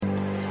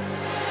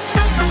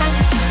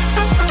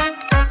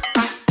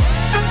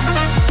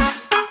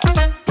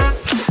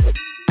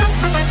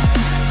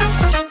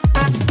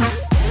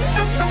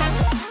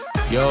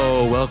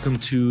Welcome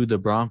to the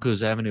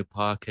Broncos Avenue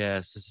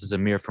podcast. This is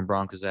Amir from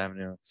Broncos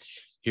Avenue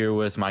here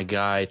with my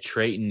guy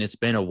Trayton. It's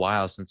been a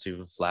while since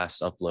we've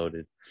last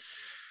uploaded.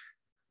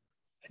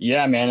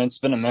 Yeah, man, it's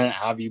been a minute.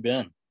 How have you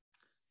been?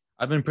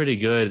 I've been pretty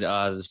good.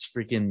 This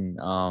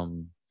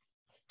freaking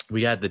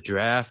we got the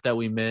draft that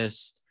we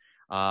missed.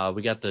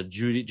 We got the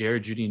Jerry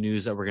Jeudy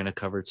news that we're gonna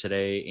cover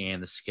today,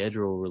 and the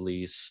schedule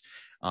release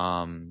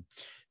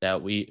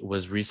that we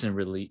was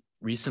recently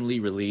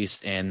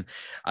released. And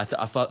I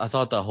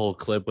thought the whole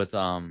clip with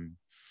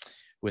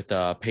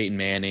Peyton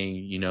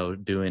Manning,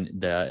 doing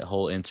the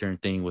whole intern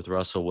thing with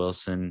Russell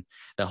Wilson.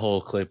 That whole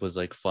clip was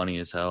like funny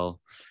as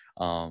hell.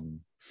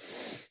 Um,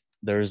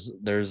 there's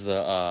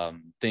the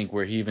thing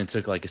where he even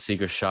took like a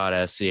secret shot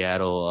at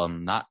Seattle.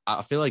 Not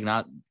I feel like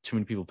not too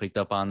many people picked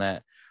up on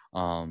that.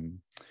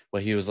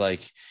 But he was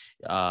like,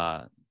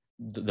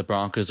 the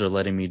Broncos are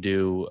letting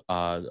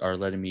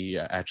me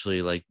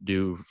actually like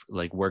do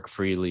like work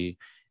freely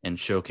and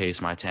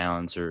showcase my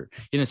talents. Or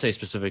he didn't say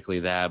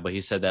specifically that, but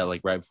he said that like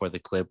right before the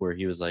clip where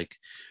he was like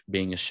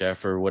being a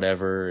chef or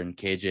whatever, and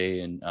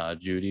KJ and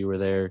Jeudy were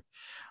there.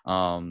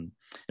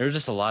 There was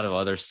just a lot of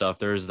other stuff.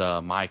 There's the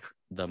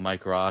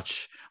Mike Roch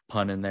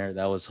pun in there.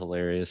 That was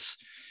hilarious.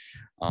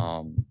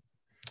 Um,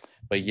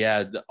 but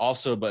yeah,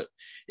 but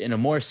in a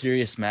more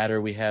serious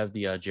matter, we have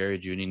the Jerry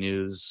Jeudy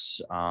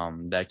news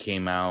that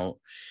came out.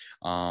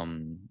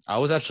 I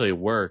was actually at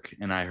work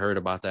and I heard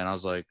about that, and I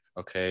was like,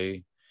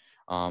 okay.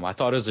 I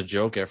thought it was a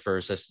joke at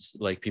first. That's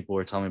like people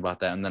were telling me about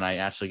that, and then I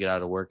actually get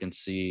out of work and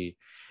see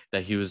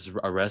that he was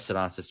arrested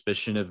on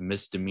suspicion of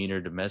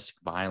misdemeanor domestic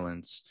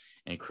violence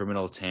and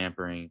criminal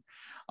tampering.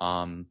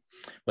 Um,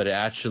 but it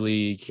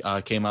actually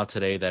came out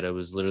today that it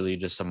was literally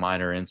just a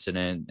minor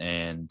incident,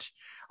 and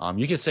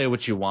you can say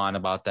what you want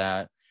about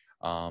that.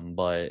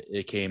 But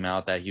it came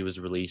out that he was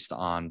released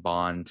on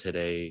bond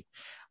today.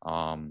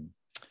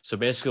 So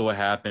basically what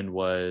happened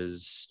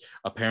was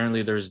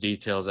apparently there's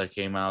details that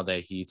came out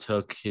that he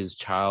took his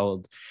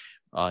child's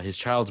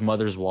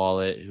mother's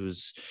wallet,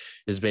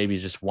 his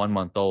baby's just 1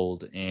 month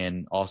old,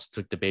 and also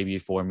took the baby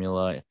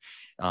formula,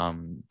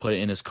 put it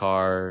in his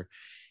car.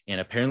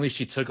 And apparently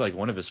she took like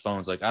one of his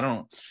phones. Like,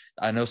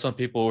 I know some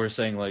people were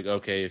saying like,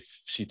 okay, if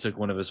she took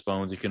one of his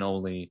phones, you can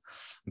only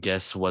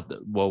guess what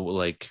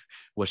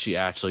she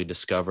actually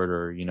discovered.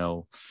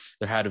 Or,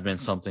 there had to have been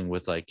something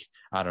with like,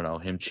 I don't know,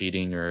 him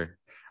cheating, or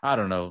I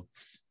don't know.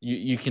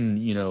 You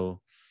can,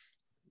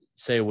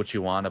 say what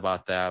you want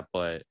about that,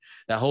 but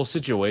that whole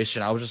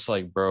situation, I was just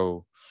like,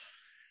 bro,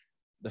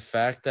 the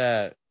fact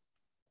that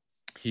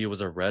he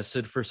was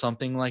arrested for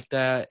something like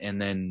that,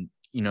 and then,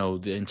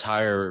 the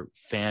entire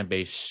fan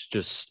base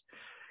just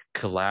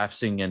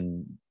collapsing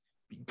and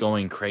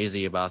going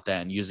crazy about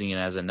that and using it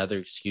as another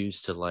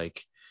excuse to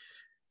like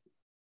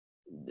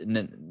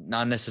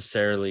not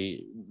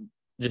necessarily,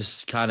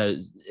 just kind of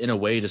in a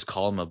way just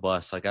call him a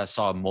bust. Like I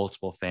saw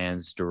multiple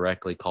fans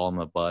directly call him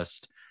a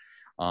bust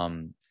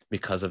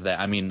because of that.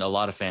 I mean, a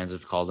lot of fans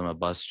have called him a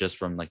bust just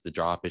from like the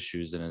drop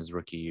issues in his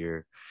rookie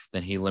year.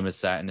 Then he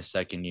limits that in his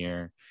second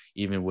year,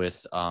 even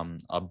with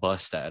a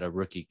bust at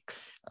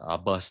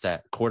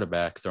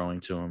quarterback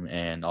throwing to him,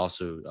 and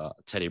also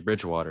Teddy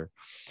Bridgewater,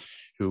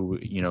 who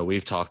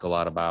we've talked a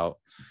lot about.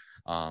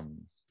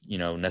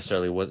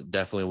 Necessarily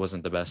definitely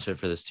wasn't the best fit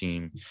for this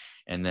team.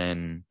 And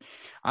then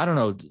I don't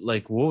know,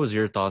 like, what was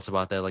your thoughts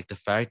about that? Like the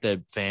fact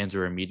that fans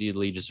were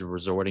immediately just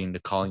resorting to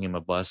calling him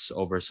a bust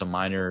over some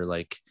minor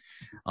like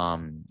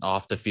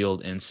off the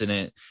field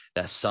incident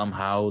that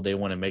somehow they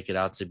want to make it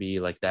out to be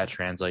like that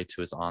translate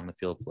to his on the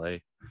field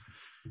play.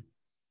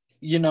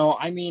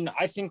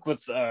 I think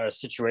with a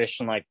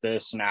situation like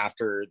this, and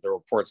after the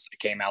reports that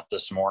came out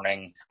this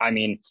morning,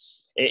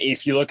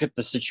 if you look at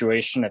the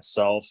situation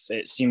itself,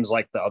 it seems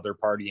like the other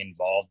party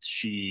involved,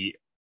 she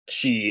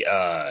she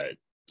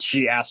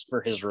asked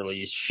for his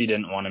release. She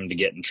didn't want him to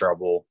get in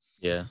trouble.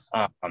 Yeah.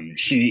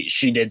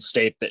 She did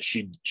state that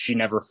she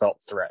never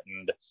felt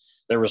threatened.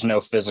 There was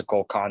no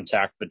physical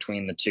contact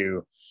between the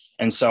two,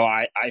 and so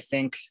I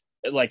think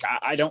like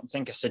I don't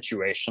think a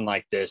situation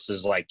like this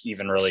is like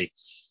even really.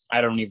 I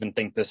don't even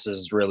think this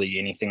is really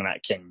anything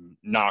that can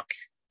knock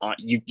on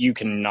you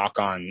can knock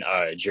on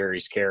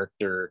Jerry's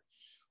character,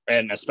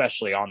 and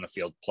especially on the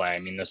field play. I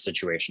mean, this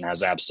situation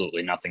has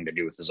absolutely nothing to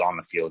do with his on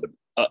the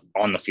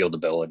field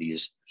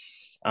abilities.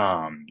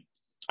 I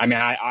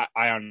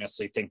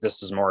honestly think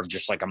this is more of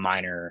just like a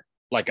minor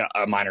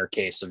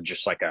case of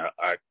just like a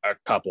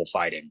couple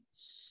fighting.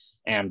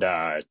 And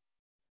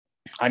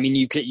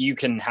you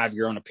can have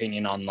your own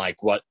opinion on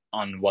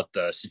what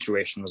the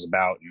situation was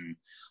about and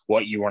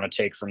what you want to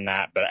take from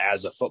that. But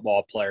as a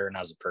football player and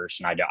as a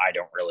person, I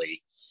don't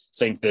really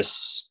think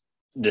this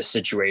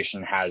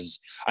situation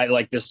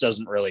this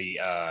doesn't really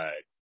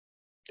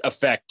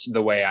affect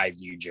the way I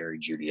view Jerry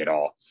Jeudy at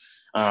all.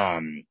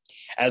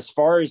 As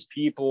far as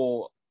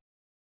people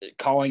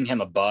calling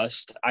him a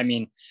bust,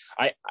 I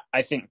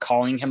think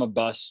calling him a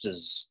bust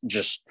is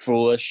just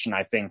foolish, and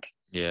I think.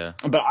 Yeah.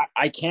 But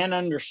I can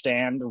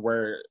understand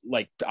where,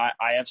 like,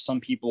 I have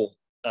some people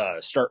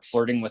start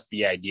flirting with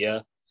the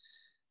idea.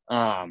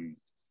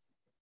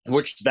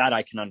 which that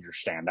I can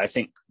understand. I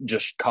think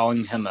just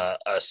calling him a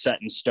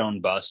set in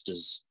stone bust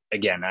is,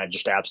 again,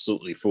 just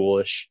absolutely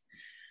foolish.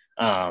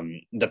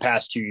 The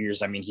past 2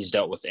 years, I mean, he's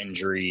dealt with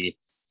injury,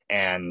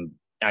 and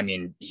I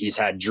mean, he's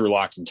had Drew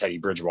Lock and Teddy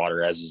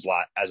Bridgewater as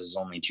his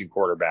only two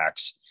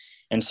quarterbacks,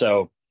 and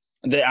so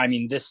I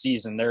mean, this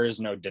season there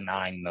is no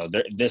denying though.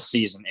 This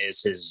season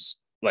is his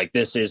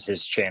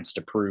chance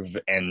to prove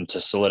and to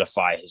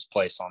solidify his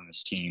place on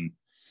this team.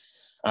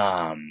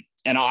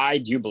 And I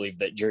do believe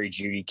that Jerry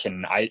Jeudy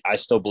can. I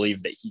still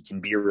believe that he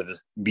can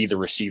be the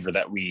receiver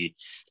that we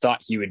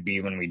thought he would be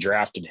when we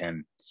drafted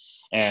him.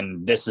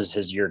 And this is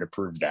his year to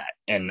prove that.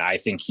 And I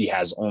think he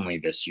has only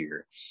this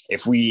year.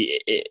 If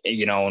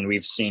and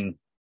we've seen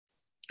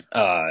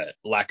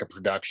lack of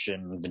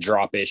production, the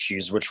drop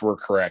issues, which were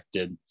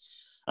corrected.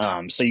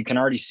 So you can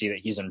already see that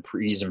he's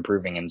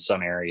improving in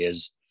some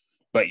areas.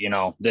 But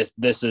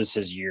this is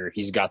his year.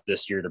 He's got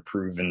this year to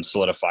prove and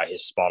solidify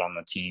his spot on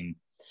the team.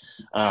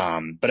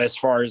 But as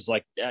far as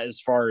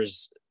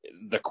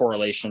the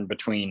correlation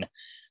between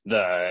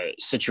the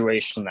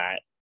situation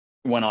that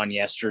went on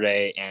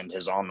yesterday and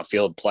his on the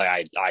field play,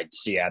 I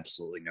see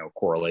absolutely no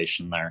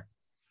correlation there.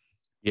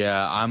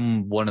 Yeah,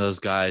 I'm one of those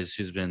guys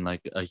who's been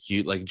like a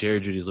huge, like Jerry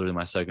Jeudy is literally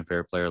my second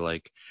favorite player.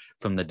 Like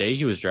from the day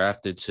he was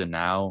drafted to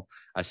now,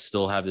 I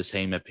still have the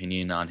same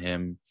opinion on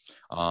him.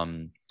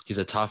 He's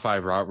a top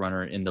 5 route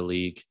runner in the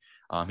league.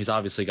 He's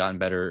obviously gotten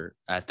better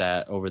at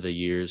that over the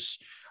years.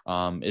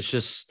 It's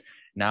just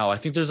now I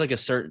think there's like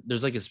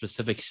a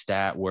specific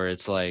stat where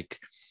it's like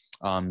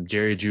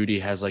Jerry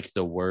Jeudy has like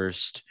the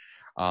worst.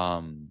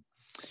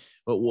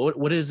 But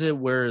what is it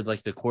where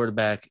like the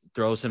quarterback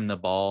throws him the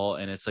ball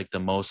and it's like the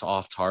most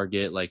off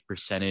target like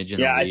percentage in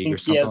the league, I think or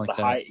something like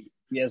that?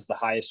 He has the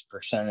highest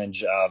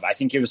percentage of, I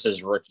think it was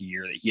his rookie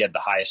year that he had the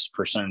highest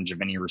percentage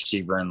of any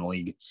receiver in the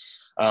league.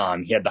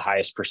 He had the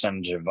highest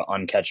percentage of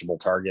uncatchable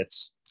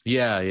targets.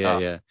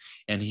 Yeah.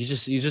 And he's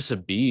just a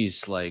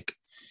beast. Like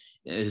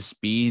his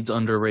speed's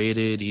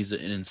underrated. He's an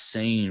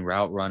insane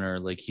route runner.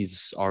 Like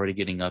he's already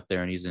getting up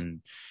there and he's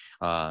in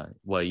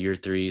year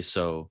 3.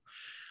 So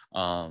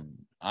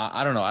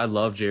I don't know. I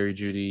love Jerry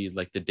Jeudy.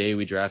 Like the day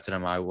we drafted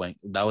him,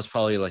 that was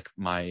probably like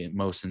my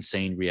most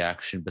insane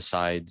reaction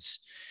besides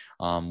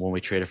when we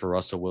traded for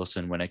Russell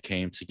Wilson, when it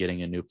came to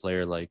getting a new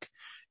player. Like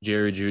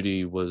Jerry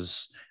Jeudy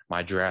was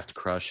my draft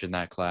crush in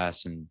that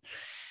class. And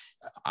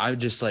I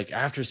just like,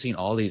 after seeing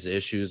all these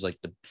issues, like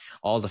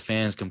all the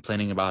fans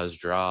complaining about his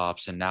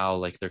drops, and now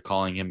like they're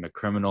calling him a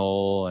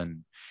criminal,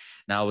 and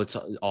now it's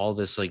all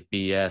this like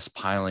BS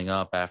piling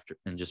up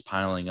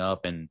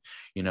and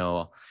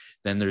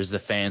then there's the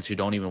fans who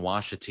don't even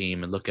watch the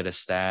team and look at his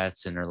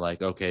stats and are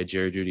like, okay,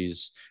 Jerry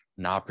Judy's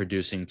not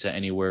producing to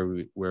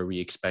anywhere where we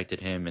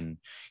expected him, and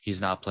he's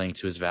not playing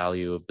to his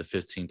value of the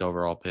 15th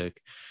overall pick.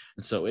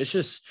 And so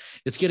it's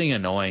getting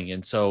annoying.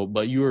 And so,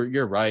 but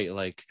you're right.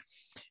 Like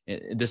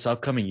this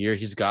upcoming year,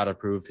 he's got to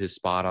prove his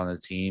spot on the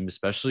team,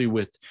 especially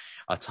with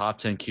a top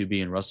 10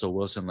 QB and Russell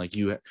Wilson. Like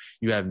you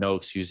have no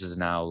excuses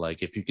now.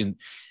 Like if you can,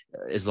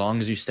 as long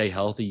as you stay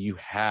healthy, you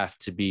have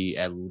to be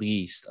at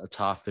least a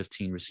top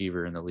 15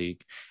 receiver in the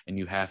league. And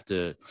you have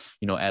to,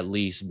 at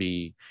least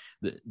be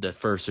the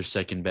first or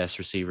second best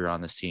receiver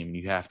on this team.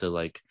 You have to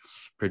like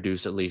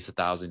produce at least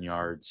 1,000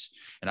 yards.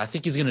 And I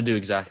think he's going to do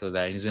exactly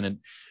that. He's going to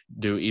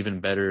do even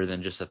better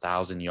than just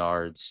 1,000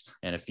 yards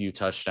and a few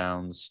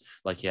touchdowns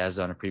like he has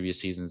done in previous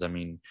seasons. I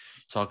mean,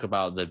 talk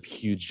about the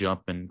huge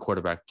jump in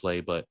quarterback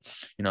play, but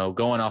we're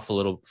going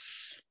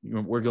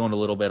a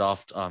little bit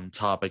off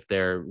topic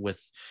there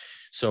with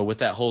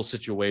that whole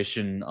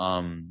situation.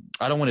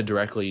 I don't want to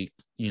directly,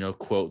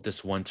 quote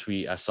this one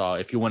tweet I saw.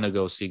 If you want to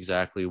go see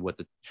exactly what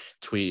the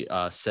tweet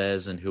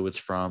says and who it's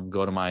from,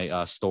 go to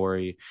my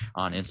story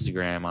on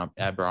Instagram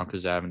at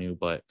Broncos Avenue.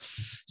 But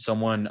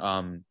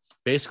someone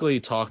basically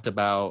talked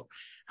about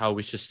how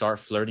we should start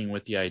flirting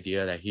with the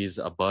idea that he's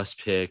a bust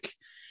pick.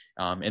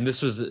 And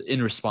this was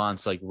in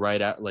response, like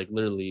right at like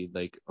literally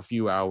like a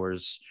few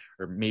hours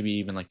or maybe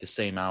even like the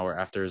same hour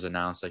after it was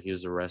announced that he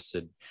was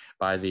arrested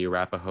by the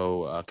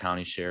Arapahoe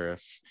County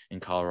Sheriff in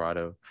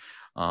Colorado.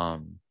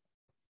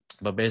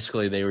 But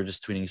basically they were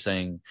just tweeting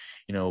saying,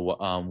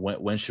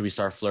 when should we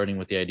start flirting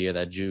with the idea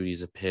that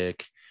Judy's a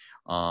pick?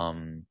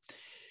 And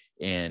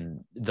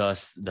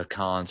thus the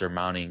cons are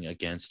mounting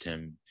against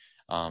him.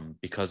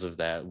 Because of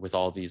that, with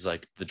all these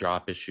like the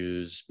drop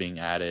issues being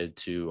added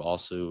to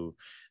also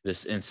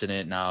this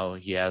incident. Now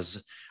he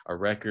has a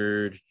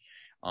record.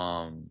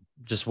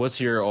 Just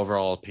what's your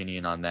overall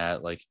opinion on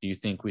that? Like, do you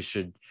think we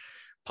should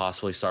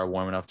possibly start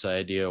warming up to the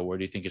idea, or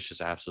do you think it's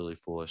just absolutely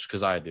foolish?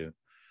 Because I do.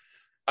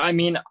 I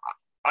mean,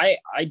 I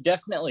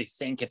definitely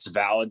think it's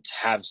valid to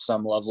have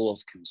some level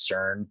of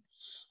concern.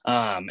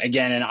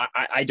 Again, and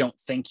I don't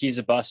think he's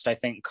a bust. I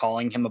think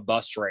calling him a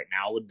bust right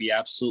now would be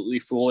absolutely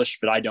foolish,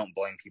 but I don't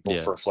blame people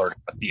for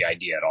flirting with the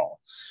idea at all.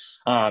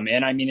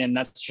 And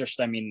that's just,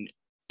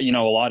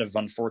 a lot of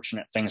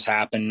unfortunate things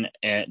happen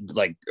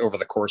like over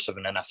the course of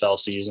an NFL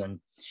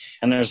season.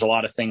 And there's a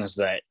lot of things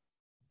that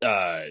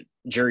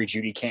Jerry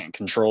Jeudy can't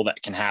control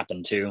that can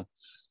happen too.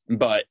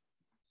 But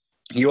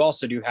you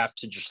also do have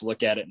to just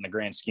look at it in the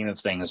grand scheme of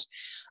things.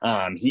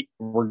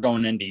 We're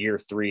going into year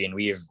 3, and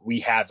we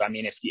have. I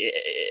mean, if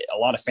a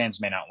lot of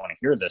fans may not want to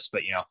hear this,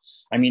 but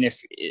I mean,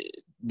 if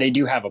they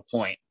do have a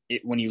point,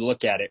 when you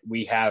look at it,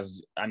 we have.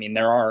 I mean,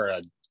 there are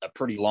a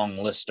pretty long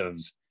list of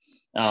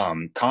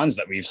cons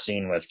that we've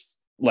seen with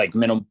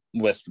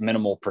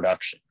minimal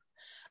production.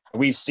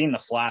 We've seen the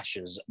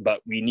flashes,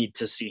 but we need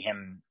to see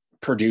him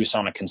produce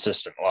on a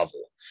consistent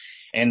level.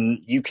 And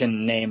you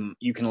can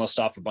list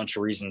off a bunch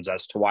of reasons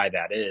as to why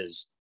that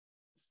is.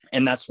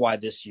 And that's why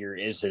this year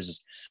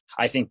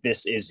I think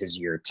this is his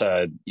year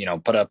to,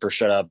 put up or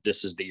shut up.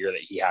 This is the year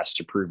that he has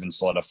to prove and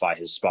solidify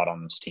his spot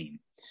on this team.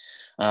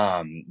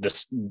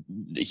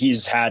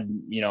 He's had,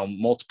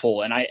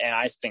 multiple, and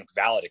I think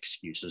valid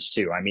excuses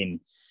too. I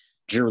mean,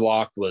 Drew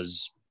Lock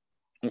was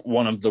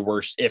one of the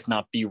worst, if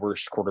not the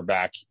worst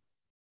quarterback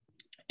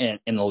in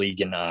the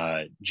league in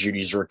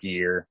Jeudy's rookie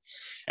year.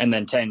 And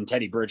then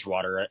Teddy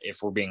Bridgewater,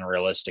 if we're being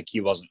realistic, he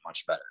wasn't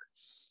much better.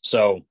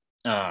 So,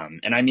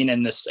 and I mean,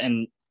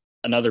 and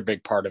another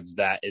big part of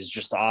that is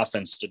just the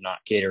offense did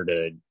not cater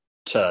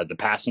to the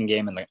passing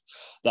game, and the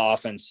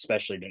offense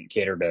especially didn't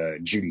cater to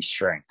Jeudy's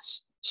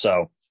strengths.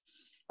 So,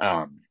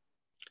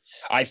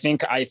 I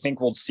think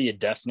we'll see a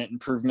definite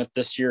improvement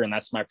this year, and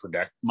that's my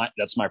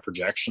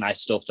projection. I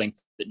still think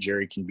that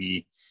Jerry can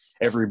be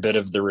every bit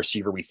of the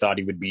receiver we thought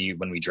he would be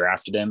when we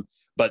drafted him.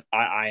 But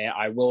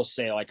I will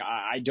say,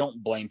 I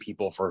don't blame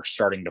people for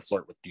starting to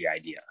flirt with the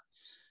idea.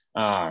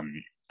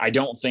 I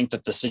don't think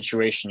that the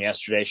situation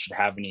yesterday should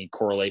have any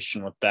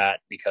correlation with that,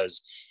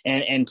 because,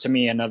 and to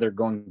me,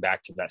 going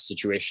back to that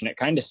situation, it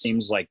kind of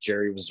seems like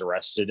Jerry was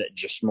arrested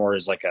just more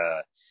as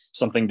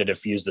something to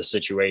diffuse the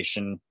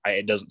situation.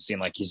 It doesn't seem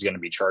like he's going to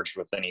be charged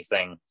with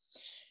anything.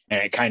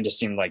 And it kind of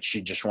seemed like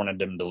she just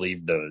wanted him to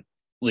leave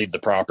the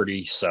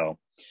property. So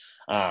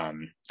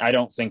I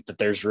don't think that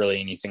there's really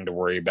anything to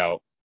worry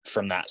about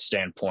from that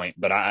standpoint,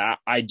 but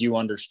I do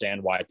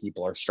understand why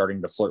people are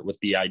starting to flirt with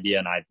the idea,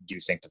 and I do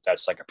think that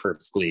that's a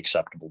perfectly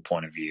acceptable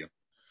point of view.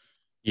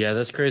 Yeah,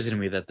 that's crazy to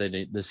me that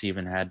this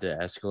even had to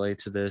escalate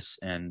to this,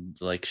 and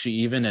she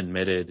even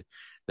admitted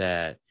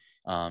that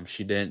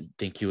she didn't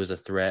think he was a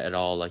threat at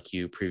all, like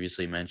you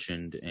previously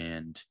mentioned,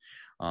 and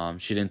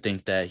she didn't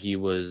think that he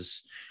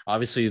was.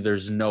 Obviously,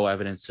 there's no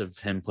evidence of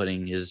him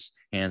putting his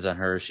hands on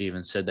her. She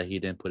even said that he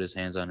didn't put his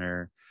hands on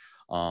her.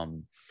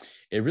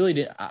 It really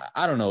did.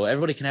 I don't know.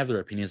 Everybody can have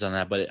their opinions on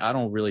that, but I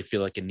don't really feel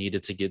like it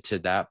needed to get to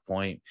that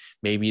point.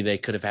 Maybe they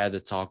could have had to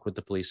talk with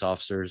the police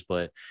officers,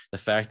 but the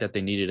fact that they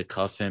needed to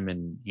cuff him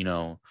and,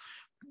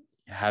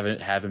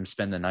 have him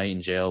spend the night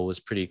in jail was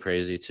pretty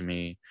crazy to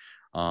me.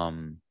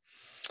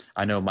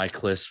 I know Mike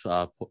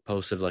Kliss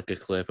posted a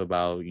clip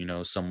about,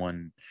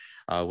 someone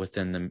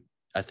within the,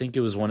 I think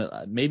it was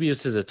maybe it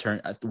was his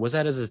attorney. Was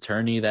that his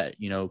attorney that,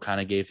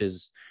 kind of gave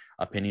his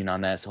opinion on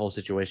that whole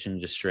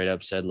situation, just straight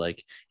up said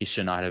he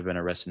should not have been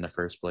arrested in the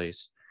first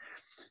place.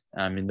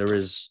 I mean,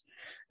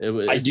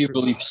 I do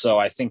believe so.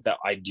 I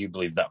do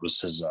believe that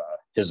was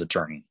his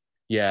attorney.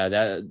 Yeah,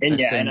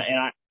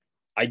 and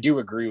I do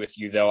agree with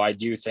you, though. I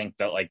do think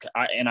that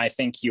I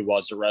think he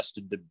was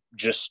arrested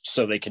just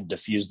so they could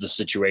diffuse the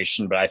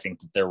situation, but I think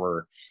that there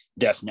were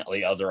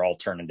definitely other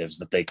alternatives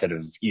that they could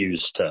have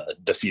used to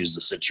diffuse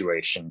the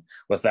situation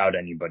without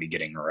anybody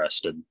getting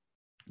arrested.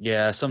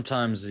 Yeah,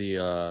 sometimes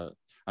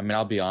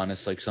I'll be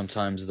honest,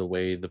 sometimes the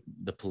way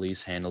the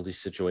police handle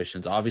these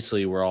situations,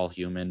 obviously we're all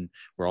human,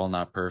 we're all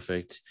not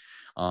perfect.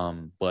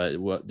 But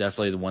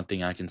definitely the one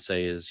thing I can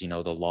say is, the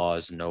law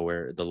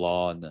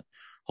and the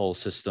whole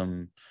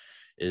system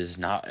is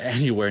not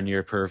anywhere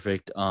near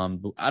perfect.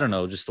 I don't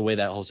know, just the way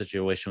that whole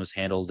situation was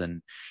handled,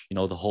 and,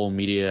 the whole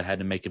media had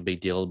to make a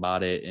big deal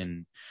about it.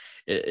 And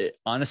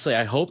honestly,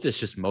 I hope this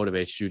just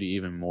motivates Jeudy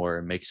even more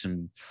and makes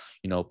him,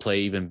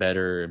 play even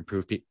better and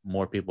prove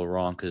more people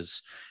wrong,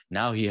 because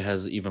now he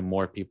has even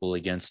more people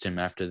against him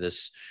after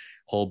this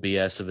whole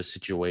BS of a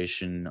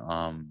situation.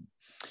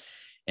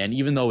 And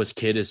even though his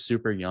kid is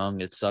super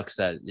young, it sucks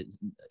that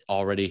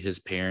already his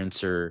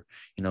parents are,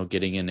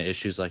 getting into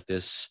issues like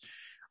this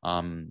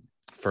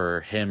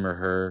for him or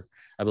her.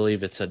 I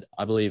believe it's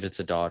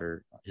a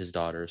daughter, his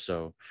daughter.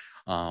 So,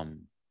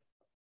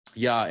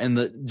 yeah,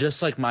 and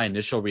just my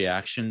initial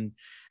reaction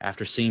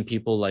after seeing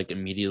people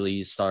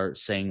immediately start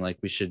saying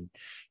we should,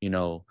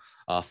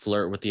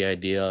 flirt with the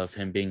idea of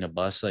him being a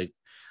bust, I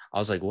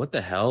was like, what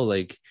the hell?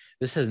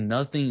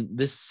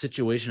 This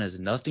situation has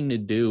nothing to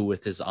do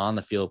with his on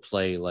the field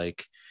play.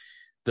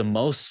 The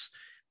most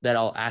that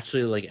I'll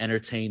actually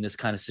entertain this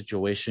kind of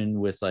situation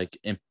with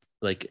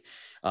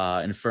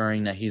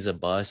inferring that he's a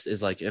bust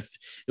is if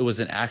it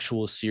was an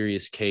actual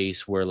serious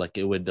case where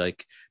it would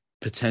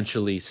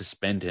potentially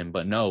suspend him,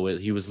 but no,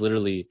 he was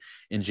literally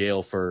in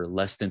jail for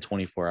less than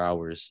 24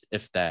 hours,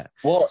 if that.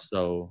 Well,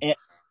 so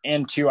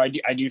and two, I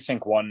do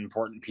think one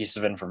important piece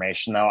of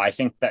information, though, I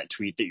think that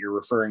tweet that you're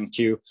referring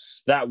to,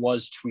 that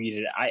was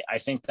tweeted. I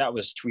think that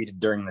was tweeted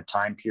during the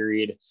time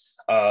period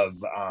of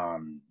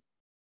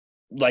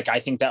I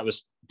think that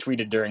was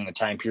tweeted during the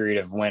time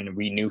period of when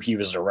we knew he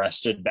was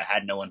arrested but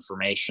had no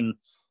information,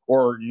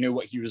 or knew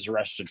what he was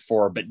arrested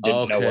for, but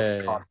didn't know what the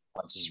Okay.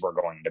 consequences were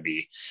going to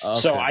be.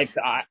 So Okay.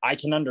 I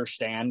can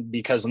understand,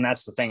 because, and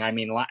that's the thing. I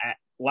mean,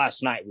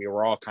 last night we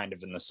were all kind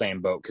of in the same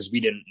boat because we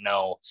didn't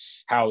know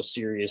how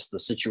serious the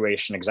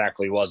situation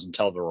exactly was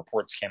until the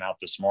reports came out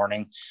this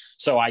morning.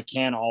 So I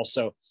can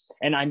also,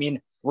 and I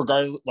mean,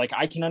 regardless, like,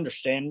 I can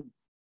understand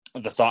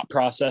the thought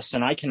process,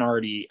 and I can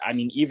already, I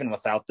mean, even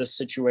without this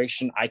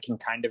situation, I can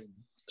kind of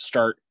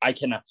start, I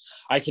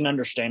can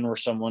understand where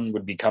someone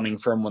would be coming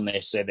from when they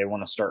say they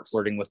want to start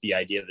flirting with the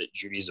idea that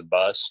Jeudy's a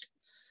bust.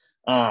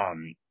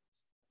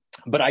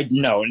 But I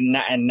know,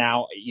 and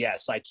now,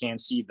 yes, I can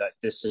see that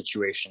this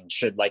situation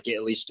should, like,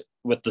 at least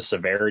with the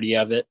severity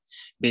of it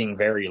being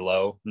very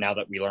low. Now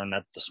that we learned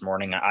that this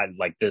morning, I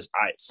like this.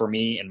 For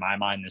me, in my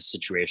mind, this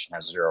situation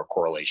has zero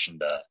correlation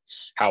to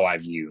how I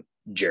view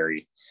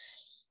Jerry.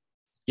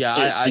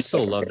 Yeah, It I seems still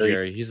like love a very,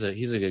 Jerry.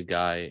 He's a good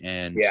guy,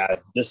 and yeah,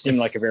 this seemed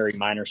if like a very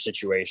minor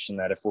situation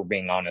that, if we're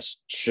being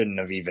honest, shouldn't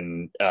have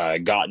even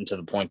gotten to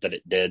the point that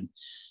it did.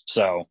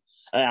 So,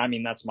 I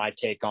mean, that's my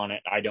take on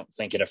it. I don't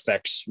think it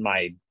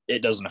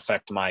doesn't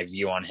affect my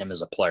view on him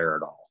as a player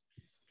at all.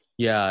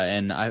 yeah,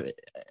 and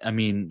I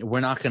mean, we're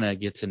not gonna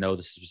get to know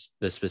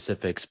the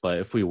specifics, but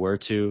if we were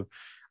to,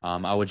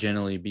 I would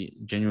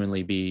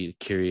genuinely be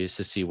curious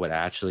to see what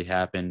actually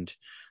happened.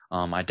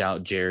 I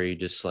doubt Jerry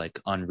just like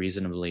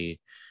unreasonably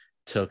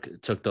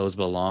took those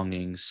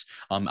belongings.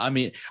 I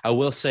mean, I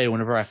will say,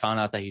 whenever I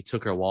found out that he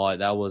took her wallet,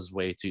 that was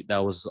way too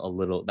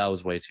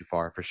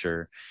far for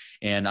sure.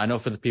 And I know,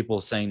 for the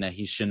people saying that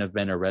he shouldn't have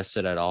been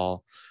arrested at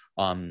all,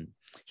 um,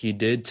 he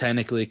did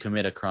technically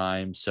commit a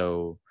crime,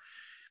 so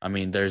I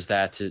mean, there's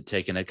that to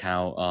take into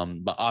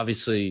account. But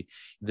obviously,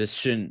 this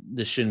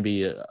shouldn't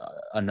be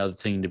another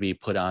thing to be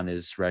put on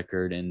his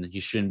record, and he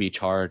shouldn't be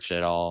charged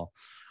at all.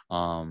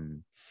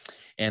 Um,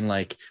 and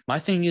like, my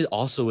thing is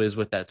also is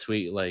with that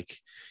tweet, like,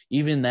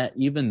 even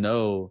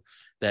though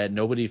that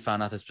nobody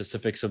found out the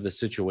specifics of the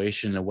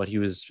situation and what he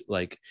was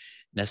like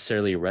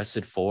necessarily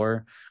arrested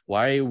for,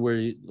 why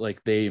were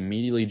like they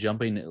immediately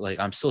jumping, like,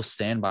 I'm still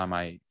stand by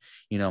my,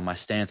 my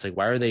stance. Like,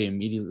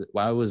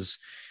 why was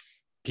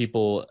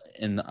people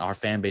in our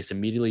fan base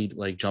immediately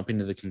like jumping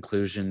to the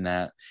conclusion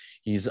that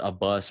he's a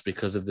bust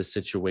because of the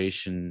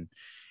situation?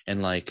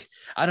 And like,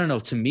 I don't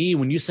know, to me,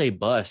 when you say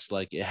bust,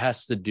 like, it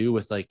has to do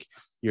with like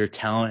your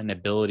talent and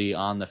ability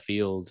on the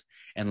field,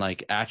 and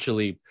like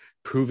actually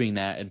proving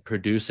that and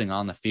producing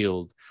on the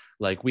field.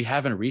 Like, we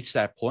haven't reached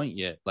that point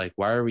yet. Like,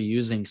 why are we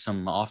using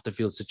some off the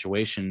field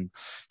situation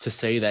to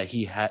say that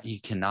he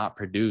cannot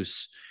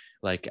produce,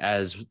 like,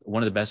 as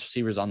one of the best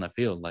receivers on the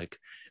field? Like,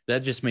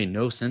 that just made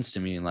no sense to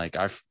me. And like,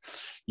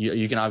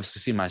 you can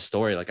obviously see my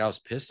story. Like, I was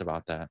pissed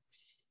about that.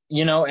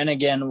 And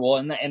again, well,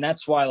 and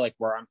that's why, like,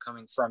 where I'm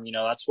coming from,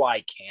 that's why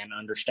I can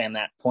understand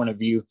that point of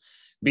view,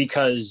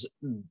 because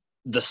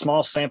the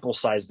small sample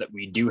size that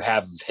we do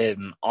have of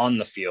him on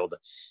the field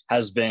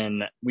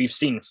we've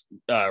seen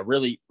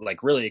really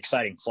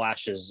exciting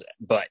flashes,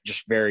 but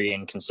just very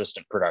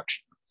inconsistent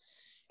production.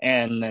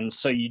 And then,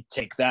 so you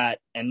take that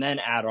and then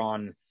add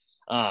on,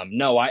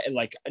 no, I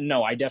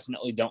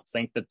definitely don't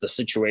think that the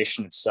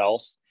situation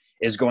itself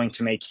is going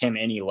to make him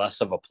any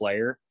less of a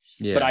player.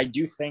 But Yeah. I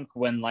do think,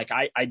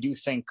 I do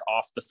think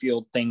off the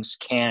field things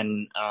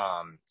can,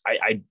 I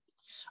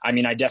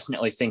mean, I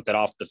definitely think that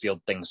off the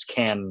field things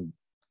can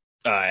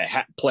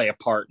play a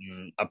part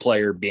in a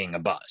player being a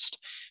bust,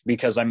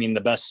 because I mean,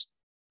 the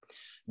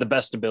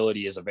best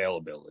ability is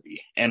availability.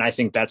 And I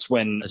think that's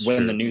That's true.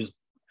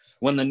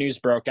 when the news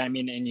broke, I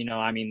mean, and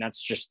I mean,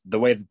 that's just the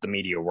way that the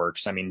media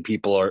works. I mean,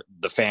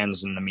 the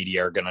fans in the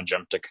media are going to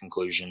jump to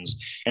conclusions,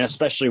 and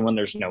especially when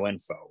there's no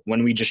info.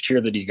 When we just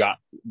hear that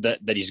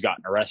he's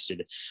gotten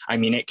arrested, I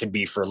mean, it could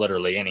be for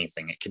literally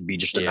anything. It could be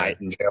just a Yeah. night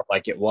in jail,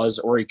 like it was,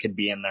 or he could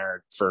be in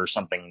there for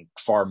something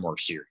far more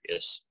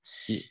serious.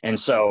 And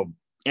so,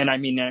 and I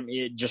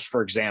mean, just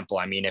for example,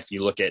 I mean, if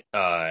you look at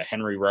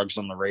Henry Ruggs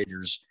on the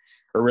Raiders,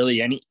 or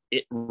really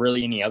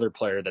any other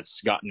player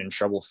that's gotten in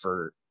trouble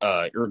for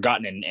or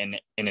gotten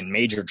in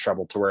major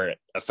trouble to where it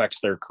affects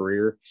their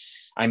career,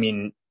 I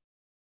mean,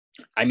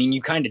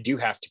 you kind of do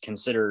have to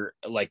consider,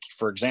 like,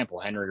 for example,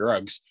 Henry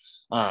Ruggs,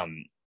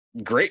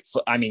 great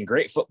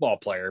football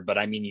player, but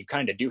I mean, you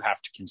kind of do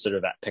have to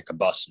consider that pick a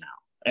bust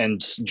now,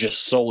 and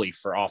just solely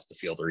for off the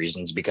field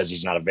reasons, because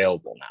he's not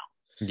available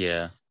now.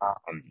 Yeah.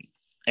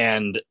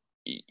 And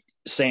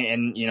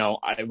saying,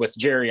 with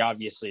Jerry,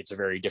 obviously it's a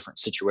very different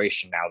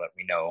situation now that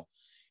we know,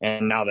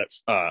 and now that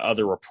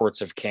other reports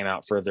have came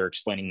out further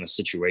explaining the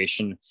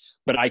situation.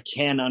 But I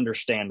can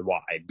understand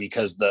why,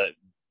 because the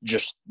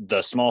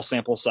small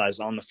sample size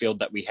on the field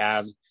that we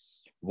have,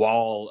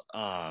 while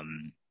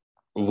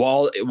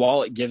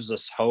it gives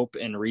us hope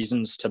and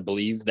reasons to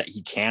believe that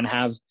he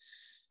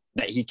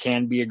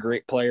can be a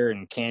great player,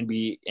 and can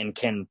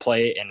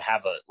play and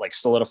have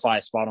solidify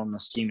a spot on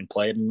this team and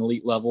play at an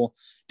elite level.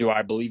 Do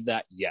I believe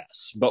that?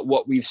 Yes. But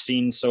what we've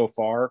seen so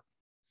far,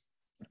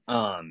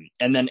 and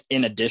then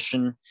in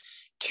addition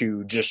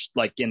to just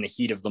like in the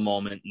heat of the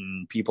moment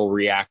and people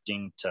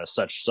reacting to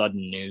such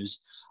sudden news,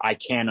 I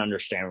can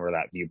understand where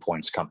that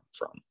viewpoint's coming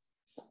from.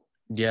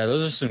 Yeah,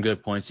 those are some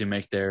good points you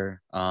make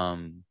there.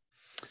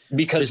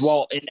 Because, Just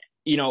well,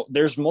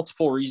 there's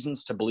multiple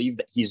reasons to believe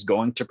that he's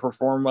going to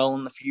perform well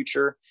in the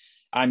future.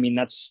 I mean,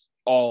 that's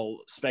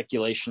all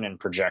speculation and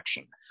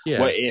projection. yeah,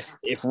 What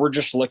if we're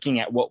just looking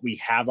at what we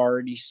have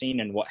already seen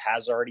and what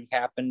has already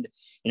happened?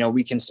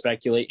 We can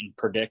speculate and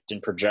predict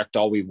and project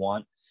all we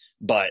want,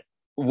 but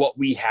what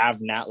we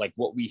have now, like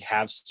what we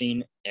have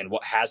seen and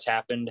what has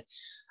happened,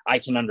 I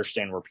can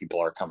understand where people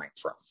are coming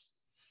from.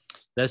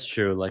 that's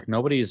true. Like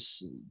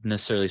nobody's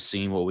necessarily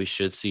seen what we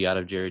should see out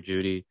of Jerry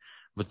Jeudy,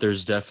 but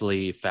there's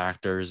definitely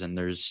factors and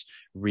there's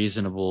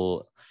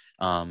reasonable,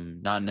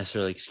 not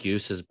necessarily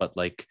excuses, but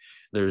like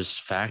there's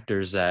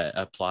factors that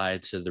apply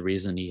to the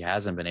reason he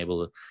hasn't been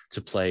able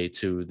to play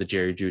to the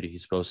Jerry Jeudy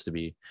he's supposed to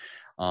be.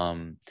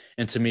 And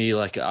to me,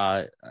 like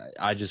I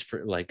just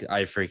like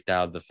I freaked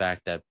out the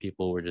fact that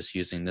people were just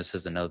using this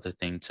as another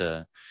thing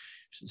to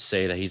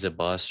say that he's a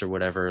bust or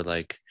whatever.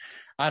 Like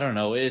I don't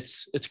know,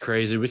 it's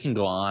crazy. We can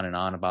go on and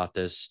on about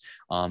this.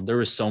 There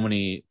was so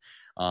many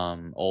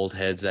old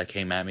heads that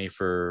came at me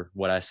for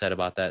what I said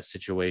about that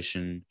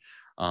situation.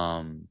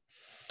 um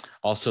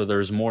Also,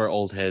 there's more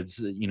old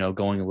heads,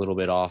 going a little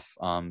bit off,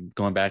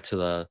 going back to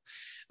the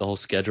whole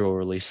schedule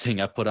release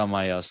thing I put on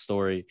my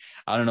story.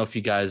 I don't know if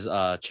you guys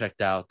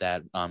checked out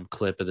that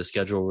clip of the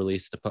schedule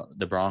release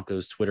the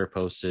Broncos Twitter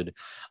posted.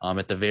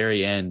 At the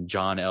very end,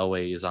 John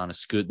Elway is on a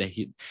scooter.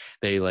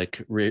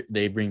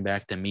 They bring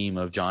back the meme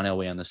of John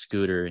Elway on the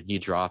scooter, and he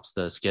drops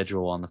the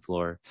schedule on the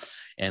floor,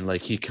 and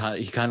like he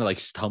kind of like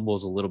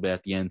stumbles a little bit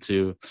at the end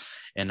too.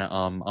 And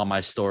on my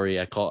story,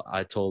 I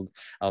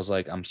was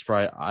like, I'm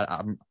surprised.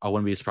 I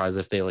wouldn't be surprised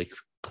if they like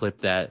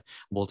clipped that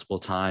multiple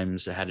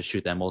times. I had to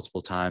shoot that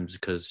multiple times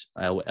because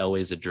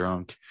Elway's a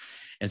drunk.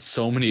 And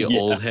so many Yeah.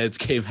 old heads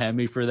came at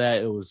me for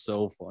that. It was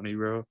so funny,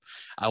 bro.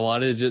 I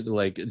wanted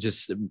to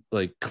just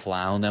like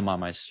clown them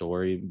on my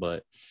story,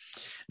 but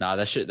nah,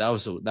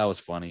 that was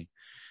funny.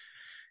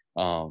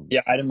 Um,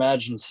 Yeah, I'd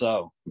imagine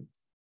so.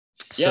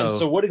 Yeah, and so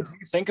so what did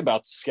you think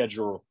about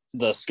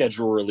the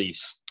schedule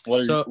release?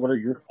 so What are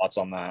your thoughts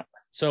on that?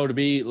 So to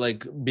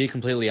be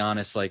completely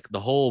honest, like the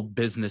whole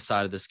business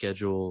side of the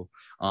schedule,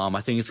 I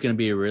think it's going to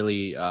be a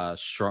really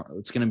strong.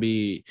 It's going to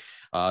be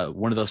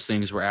one of those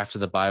things where after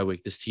the bye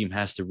week, this team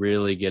has to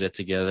really get it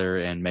together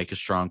and make a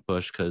strong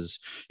push because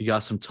you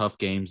got some tough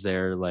games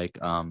there. Like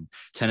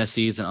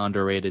Tennessee's an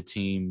underrated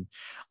team.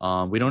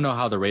 We don't know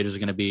how the Raiders are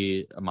going to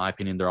be. In my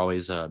opinion, they're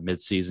always a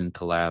midseason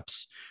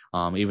collapse,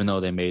 even though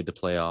they made the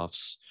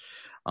playoffs.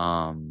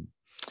 Um,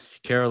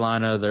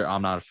 Carolina,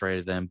 I'm not afraid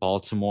of them.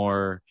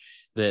 Baltimore,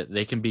 that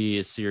they can be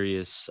a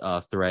serious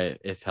threat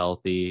if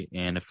healthy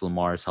and if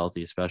Lamar is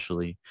healthy,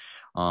 especially.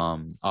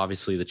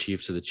 Obviously, the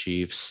Chiefs are the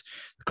Chiefs.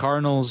 The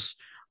Cardinals,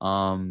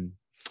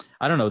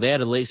 I don't know. They had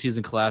a late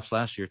season collapse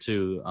last year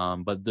too,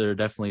 but they're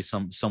definitely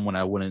someone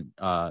I wouldn't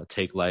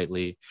take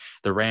lightly.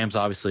 The Rams,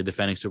 obviously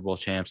defending Super Bowl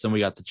champs. Then we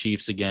got the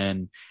Chiefs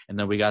again, and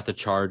then we got the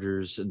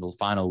Chargers in the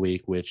final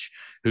week. Which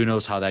who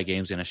knows how that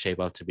game's going to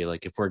shape up to be.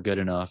 Like if we're good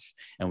enough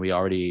and we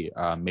already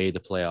made the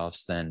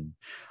playoffs, then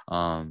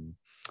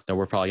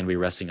we're probably going to be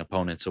resting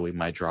opponents, so we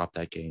might drop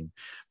that game.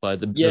 But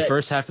the Yeah,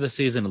 first half of the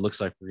season, it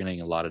looks like we're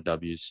getting a lot of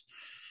W's.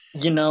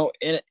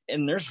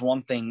 and there's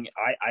one thing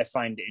I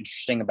find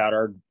interesting about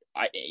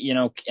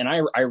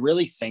I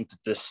really think that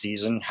this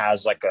season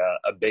has like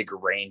a big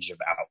range of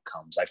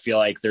outcomes. I feel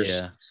like there's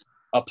Yeah,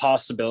 a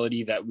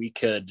possibility that we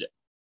could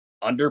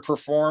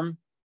underperform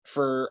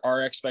for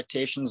our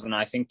expectations, and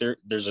I think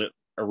there's a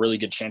really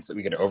good chance that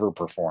we could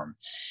overperform.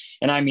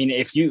 And I mean,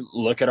 if you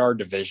look at our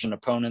division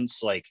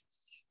opponents, like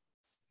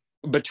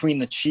between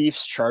the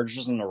Chiefs,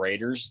 Chargers, and the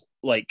Raiders,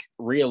 like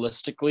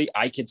realistically,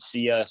 I could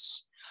see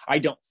us. I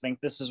don't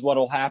think this is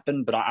what'll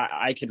happen, but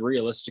I could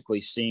realistically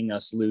seeing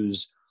us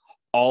lose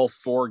all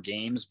four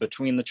games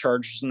between the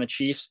Chargers and the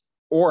Chiefs,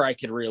 or I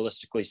could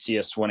realistically see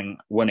us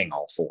winning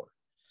all four.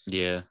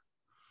 yeah,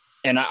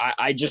 And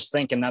I just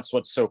think, and that's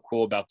what's so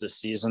cool about this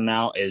season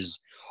now is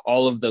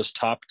all of those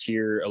top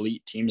tier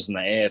elite teams in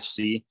the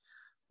AFC.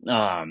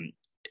 Um,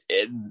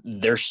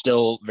 they're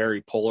still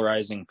very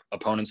polarizing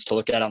opponents to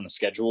look at on the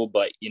schedule,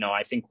 but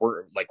I think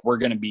we're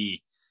gonna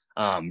be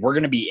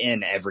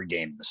in every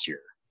game this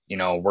year.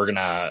 We're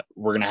gonna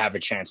have a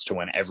chance to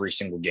win every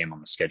single game on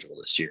the schedule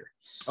this year.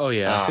 Oh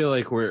yeah, I feel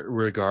like we're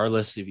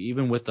regardless of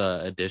even with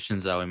the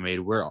additions that we made,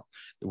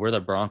 we're the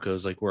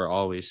Broncos. Like we're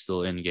always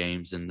still in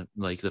games, and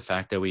like the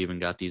fact that we even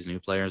got these new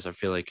players, I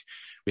feel like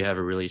we have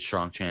a really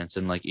strong chance.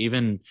 And like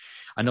even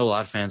I know a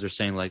lot of fans are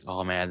saying like,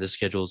 oh man, this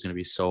schedule is going to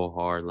be so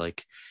hard.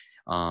 Like,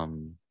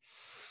 um,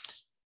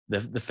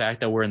 the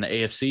fact that we're in the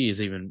AFC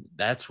is even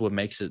that's what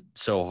makes it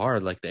so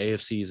hard. Like the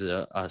AFC is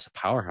a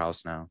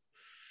powerhouse now.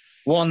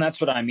 Well, and that's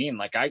what I mean.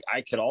 Like I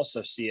could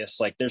also see us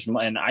like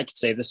and I could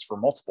say this for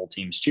multiple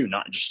teams too,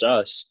 not just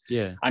us.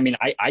 Yeah, I mean,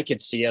 I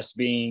could see us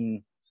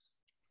being.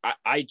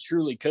 I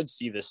truly could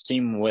see this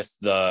team with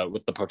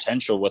the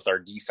potential with our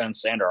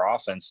defense and our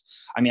offense.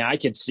 I mean, I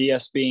could see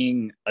us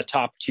being a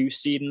top 2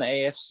 seed in the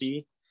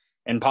AFC,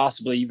 and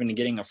possibly even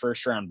getting a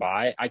first round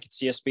bye, I could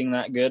see us being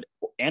that good.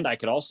 And I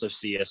could also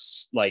see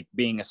us like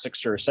being a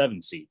 6 or a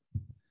 7 seed.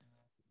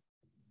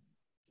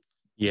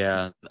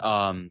 Yeah.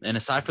 And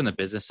aside from the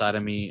business side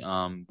of me,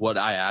 what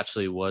I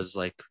actually was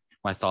like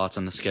my thoughts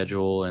on the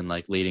schedule and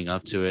like leading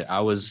up to it, I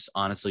was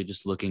honestly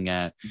just looking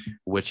at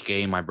which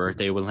game my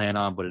birthday would land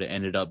on, but it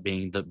ended up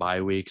being the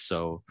bye week.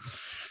 So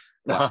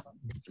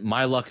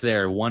my luck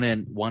there,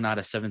 one out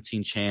of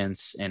 17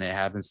 chance, and it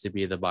happens to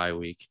be the bye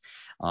week.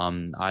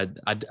 I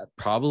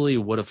probably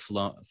would have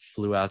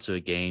flew out to a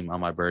game on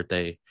my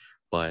birthday,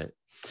 but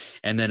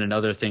and then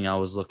another thing I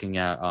was looking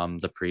at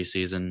the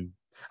preseason.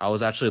 I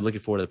was actually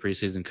looking forward to the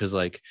preseason because,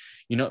 like,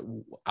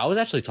 I was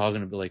actually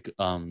talking to like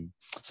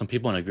some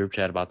people in a group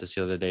chat about this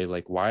the other day.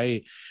 Like,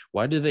 why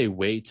do they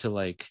wait to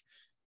like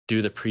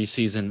do the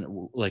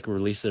preseason, like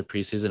release the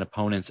preseason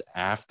opponents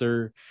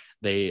after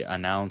they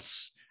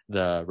announce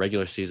the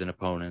regular season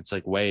opponents,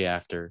 like way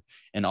after?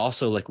 And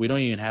also, like, we don't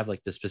even have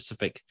like the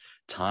specific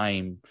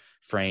time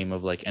frame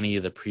of like any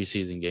of the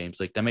preseason games.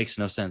 Like, that makes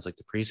no sense. Like,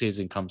 the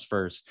preseason comes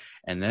first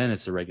and then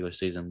it's the regular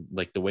season.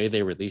 Like, the way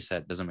they release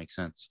that doesn't make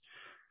sense.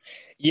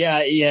 Yeah,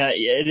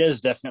 it is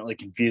definitely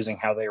confusing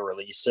how they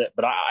release it.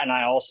 But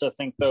I also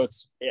think though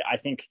I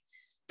think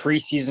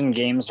preseason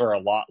games are a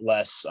lot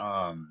less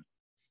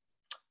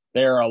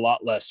they're a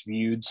lot less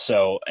viewed.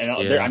 So,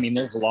 and Yeah. I mean,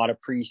 there's a lot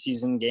of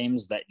preseason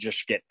games that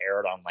just get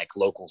aired on like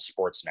local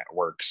sports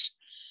networks.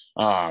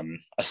 I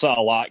saw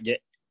a lot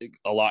get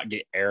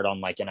aired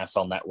on like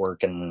NFL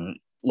Network and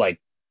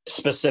like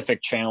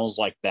specific channels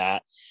like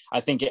that.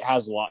 I think it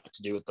has a lot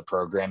to do with the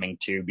programming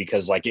too,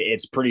 because like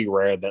it's pretty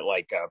rare that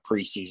like a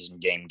preseason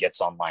game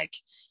gets on like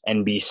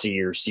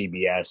NBC or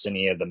CBS,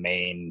 any of the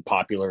main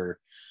popular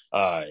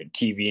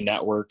TV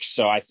networks.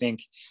 So I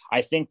think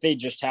they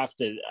just have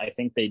to. I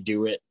think they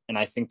do it, and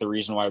I think the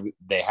reason why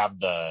they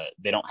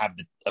don't have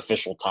the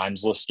official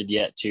times listed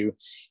yet too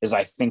is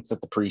I think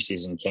that the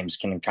preseason games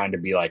can kind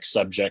of be like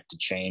subject to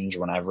change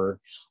whenever.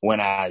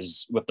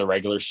 Whereas with the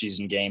regular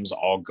season games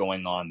all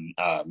going on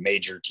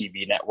major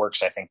TV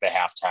networks, I think they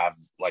have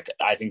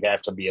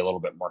to be a little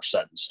bit more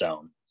set in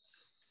stone.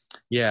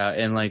 Yeah,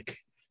 and like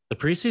the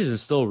preseason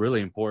is still really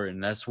important.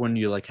 That's when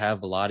you like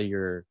have a lot of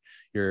you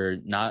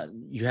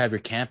have your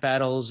camp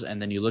battles,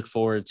 and then you look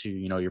forward to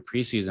your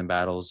preseason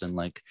battles, and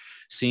like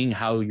seeing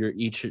how your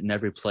each and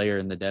every player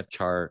in the depth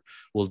chart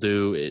will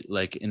do it,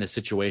 like in a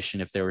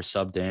situation if they were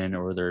subbed in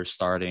or they're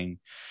starting.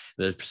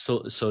 The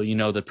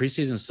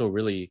preseason is still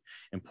really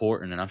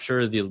important, and I'm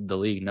sure the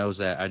league knows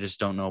that. I just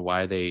don't know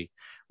why they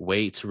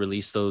wait to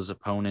release those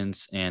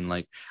opponents. And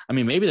like, I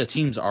mean, maybe the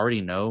teams already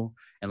know,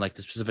 and like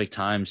the specific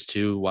times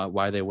too,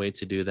 why they wait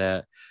to do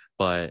that.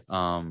 But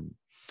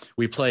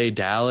we play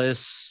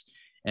Dallas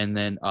and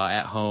then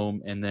at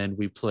home, and then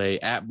we play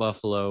at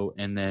Buffalo,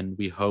 and then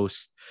we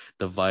host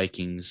the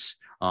Vikings.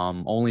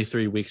 Only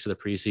 3 weeks of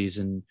the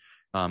preseason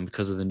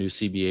because of the new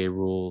CBA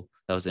rule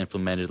that was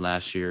implemented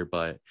last year.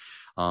 But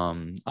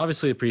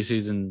obviously the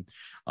preseason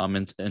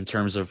in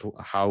terms of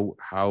how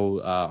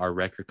our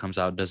record comes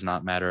out does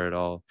not matter at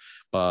all.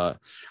 But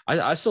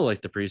I still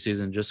like the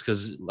preseason just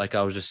because, like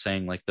I was just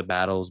saying, like the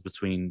battles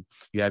between,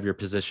 you have your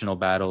positional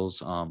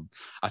battles.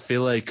 I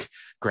feel like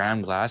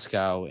Graham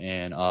Glasgow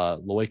and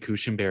Lloyd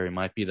Cushenberry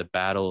might be the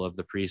battle of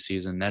the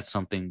preseason. That's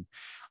something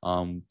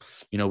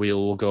we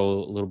will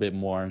go a little bit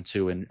more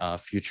into in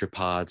future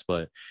pods,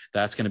 but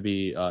that's going to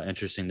be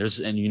interesting.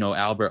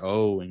 Albert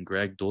O and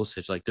Greg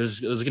Dulcich, like there's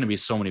going to be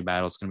so many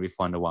battles. It's going to be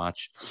fun to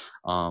watch.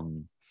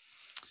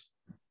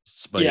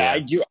 But yeah, I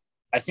do.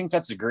 I think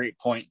that's a great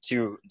point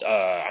too.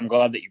 I'm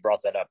glad that you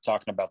brought that up,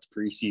 talking about the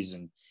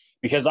preseason,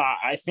 because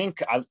I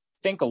think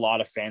a lot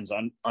of fans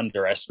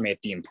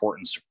underestimate the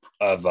importance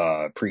of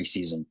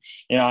preseason.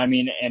 I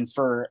mean, and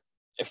for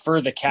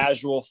the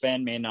casual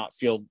fan may not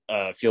feel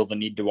the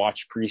need to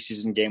watch a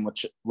preseason game,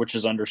 which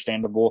is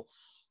understandable.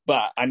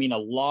 But I mean, a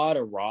lot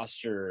of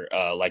roster,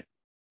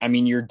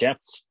 your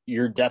depth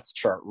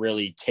chart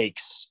really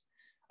takes,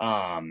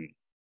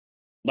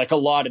 like a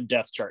lot of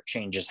depth chart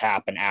changes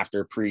happen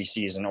after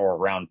preseason or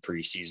around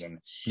preseason.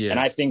 Yeah. And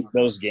I think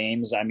those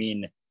games, I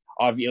mean,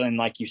 obviously, and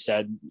like you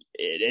said,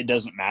 it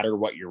doesn't matter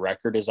what your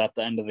record is at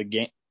the end of the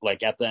game,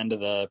 like at the end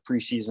of the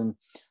preseason.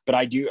 But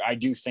I do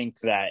think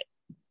that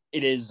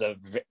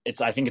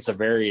I think it's a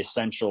very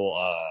essential,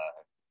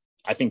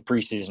 I think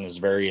preseason is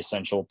very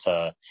essential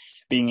to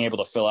being able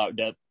to fill out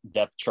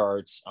depth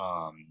charts,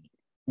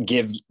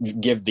 give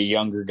the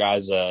younger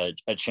guys a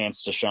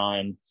chance to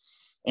shine.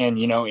 And,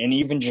 and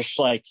even just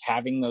like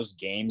having those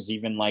games,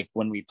 even like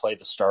when we play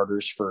the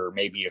starters for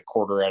maybe a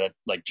quarter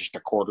just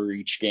a quarter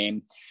each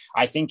game,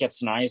 I think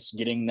it's nice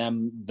getting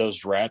them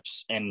those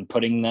reps and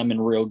putting them in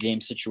real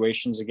game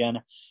situations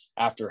again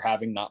after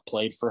having not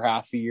played for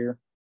half a year.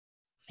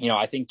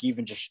 I think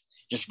even just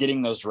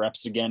getting those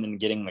reps again and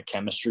getting the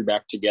chemistry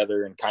back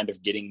together and kind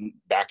of getting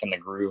back in the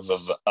groove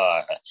of,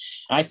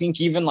 I think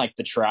even like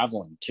the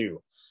traveling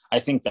too. I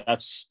think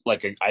that's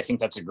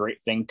a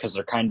great thing because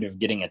they're kind of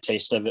getting a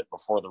taste of it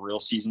before the real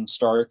season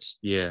starts.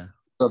 Yeah.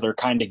 So they're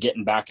kind of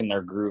getting back in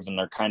their groove, and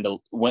they're kind of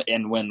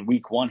when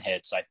week one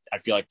hits, I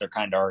feel like they're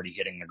kind of already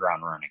hitting the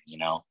ground running, you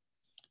know.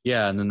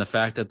 Yeah, and then the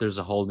fact that there's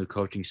a whole new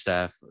coaching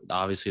staff,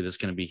 obviously that's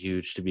going to be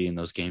huge to be in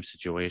those game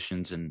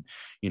situations and,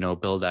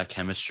 build that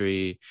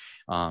chemistry,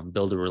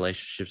 build the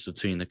relationships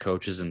between the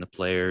coaches and the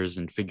players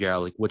and figure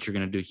out like what you're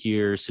going to do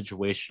here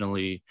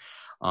situationally.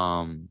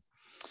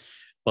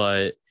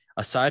 But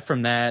aside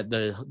from that,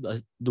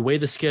 the way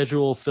the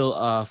schedule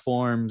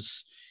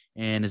forms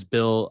and is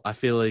built, I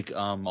feel like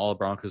all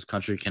Broncos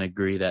country can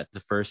agree that the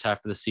first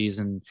half of the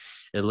season,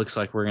 it looks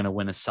like we're going to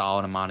win a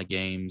solid amount of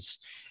games.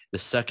 The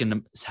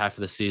second half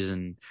of the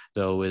season,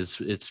 though,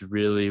 it's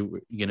really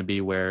going to be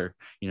where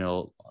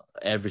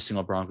every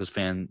single Broncos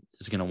fan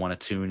is going to want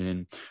to tune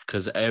in,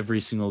 because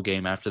every single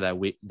game after that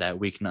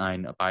week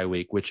 9 bye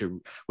week, which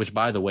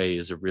by the way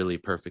is a really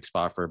perfect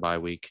spot for a bye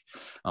week.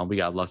 We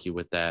got lucky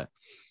with that,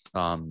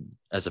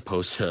 as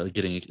opposed to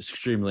getting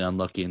extremely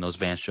unlucky in those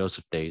Vance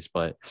Joseph days.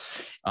 But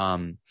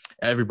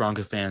every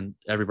Broncos fan's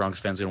going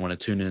to want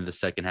to tune into the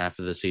second half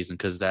of the season,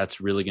 because that's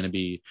really going to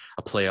be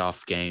a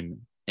playoff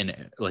game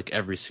in like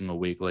every single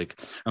week. Like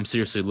I'm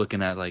seriously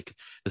looking at like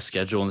the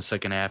schedule in the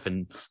second half,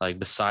 and like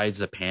besides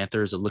the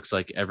Panthers, it looks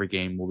like every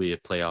game will be a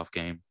playoff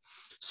game.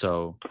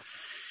 So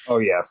oh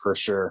yeah, for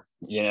sure.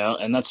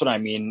 And that's what I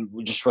mean,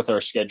 just with our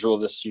schedule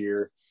this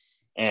year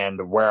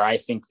and where I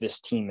think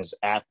this team is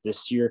at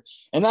this year.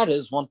 And that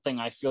is one thing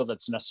I feel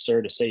that's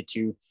necessary to say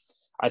too.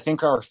 I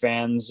think our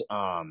fans,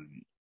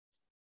 and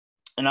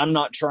I'm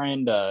not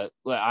trying to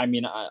I'm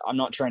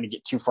not trying to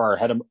get too far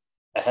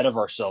ahead of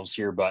ourselves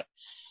here, but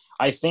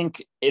I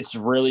think it's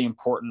really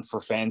important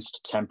for fans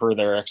to temper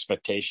their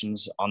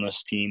expectations on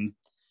this team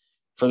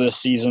for this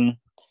season.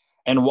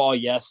 And while,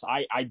 yes,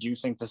 I do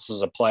think this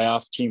is a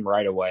playoff team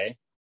right away,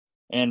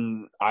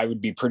 and I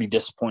would be pretty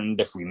disappointed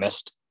if we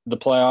missed the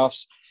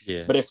playoffs.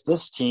 yeah, But if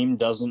this team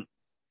doesn't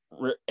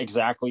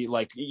exactly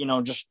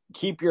just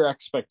keep your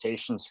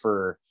expectations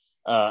for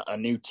a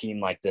new team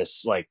like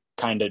this, like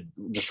kind of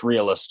just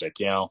realistic,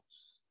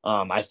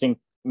 I think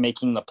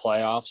making the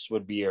playoffs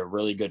would be a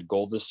really good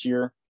goal this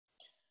year.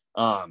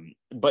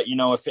 But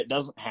if it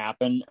doesn't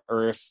happen,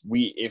 or if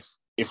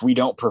we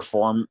don't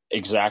perform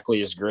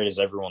exactly as great as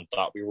everyone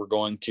thought we were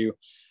going to,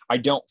 I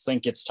don't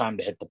think it's time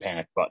to hit the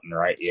panic button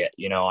right yet.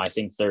 I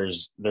think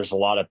there's a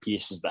lot of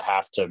pieces that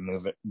have to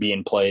be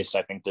in place.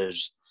 I think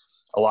there's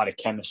a lot of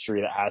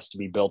chemistry that has to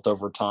be built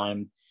over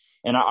time.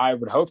 And I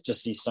would hope to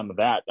see some of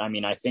that. I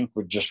mean, I think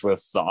with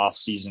the off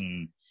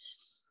season,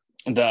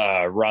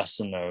 the Russ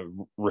and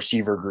the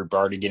receiver group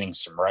already getting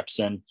some reps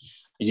in,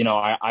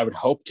 I would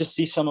hope to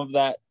see some of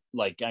that.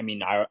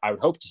 I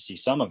would hope to see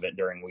some of it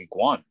during week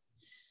one.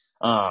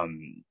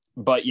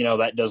 But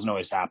that doesn't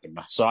always happen.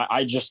 So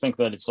I just think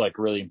that it's like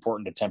really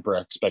important to temper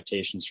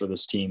expectations for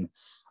this team.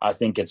 I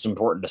think it's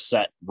important to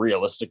set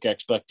realistic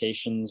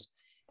expectations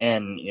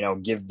and,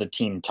 give the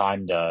team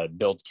time to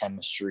build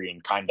chemistry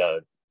and kind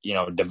of,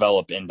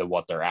 develop into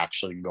what they're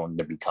actually going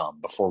to become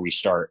before we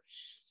start,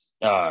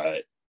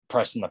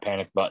 pressing the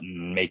panic button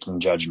and making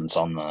judgments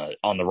on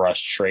the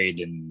Rush trade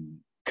and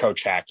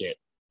Coach Hackett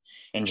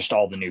and just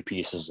all the new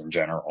pieces in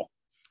general.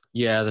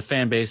 Yeah, the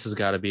fan base has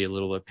got to be a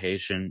little bit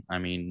patient. I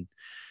mean,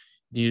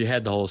 you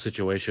had the whole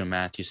situation with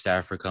Matthew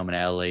Stafford coming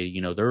to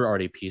LA. There were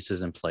already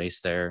pieces in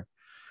place there.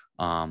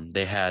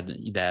 They had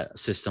that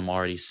system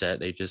already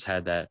set. They just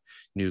had that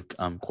new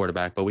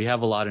quarterback, but we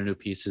have a lot of new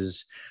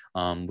pieces.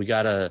 We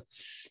gotta,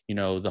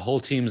 the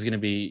whole team is gonna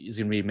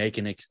be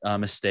making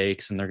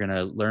mistakes, and they're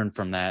gonna learn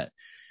from that.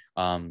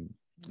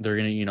 They're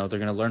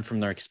gonna learn from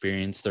their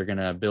experience. They're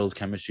gonna build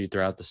chemistry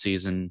throughout the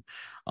season.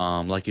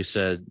 Like you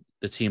said,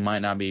 the team might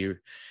not be,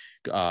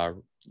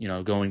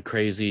 going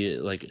crazy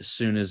like as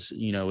soon as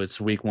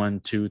it's week 1,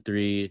 2,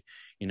 3.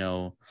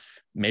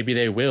 Maybe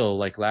they will,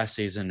 like last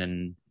season,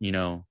 and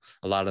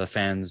a lot of the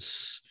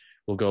fans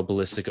will go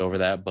ballistic over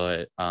that.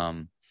 But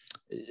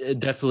it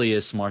definitely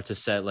is smart to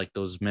set like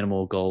those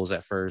minimal goals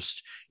at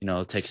first,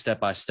 take step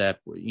by step,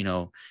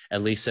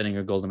 at least setting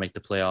a goal to make the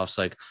playoffs.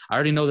 Like I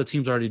already know the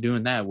team's already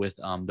doing that with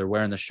they're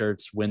wearing the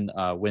shirts, win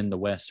the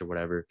West or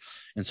whatever.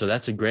 And so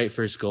that's a great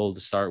first goal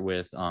to start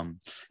with.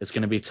 It's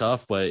going to be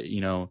tough, but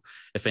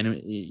if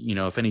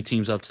any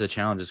team's up to the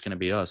challenge, it's going to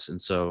be us.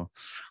 And so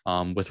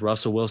with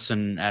Russell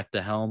Wilson at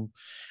the helm,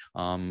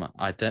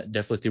 I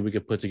definitely think we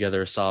could put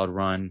together a solid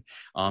run.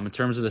 In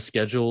terms of the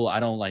schedule, I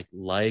don't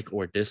like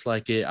or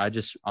dislike it.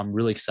 I'm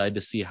really excited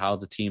to see how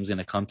the team's going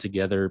to come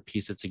together,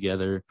 piece it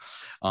together,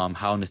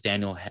 how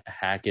Nathaniel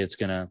Hackett's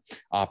going to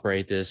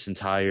operate this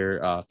entire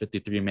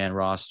 53-man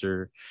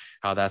roster,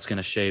 how that's going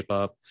to shape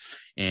up,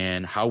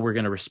 and how we're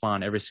going to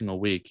respond every single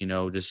week.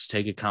 Just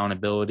take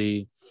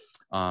accountability,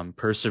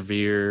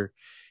 persevere,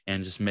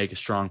 and just make a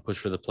strong push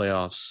for the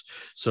playoffs.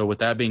 So with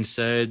that being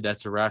said,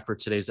 that's a wrap for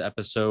today's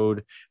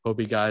episode. Hope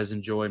you guys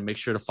enjoy. Make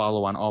sure to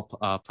follow on all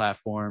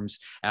platforms,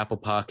 Apple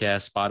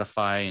Podcasts,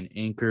 Spotify, and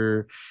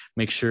Anchor.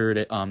 Make sure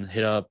to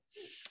hit up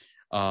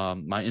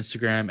my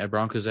Instagram at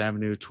Broncos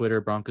Avenue,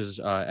 Twitter Broncos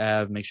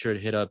Ave. Make sure to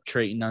hit up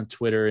Trayton on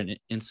Twitter and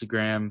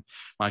Instagram,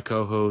 my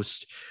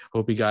co-host.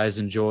 Hope you guys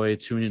enjoy.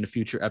 Tune in to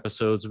future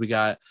episodes. We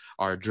got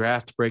our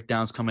draft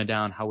breakdowns coming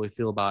down, how we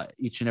feel about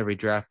each and every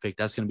draft pick.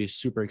 That's going to be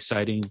super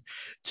exciting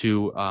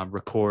to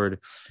record.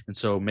 And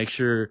so make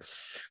sure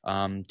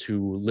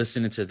to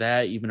listen into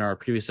that, even our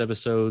previous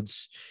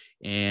episodes.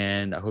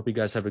 And I hope you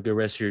guys have a good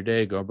rest of your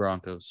day. Go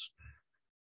Broncos.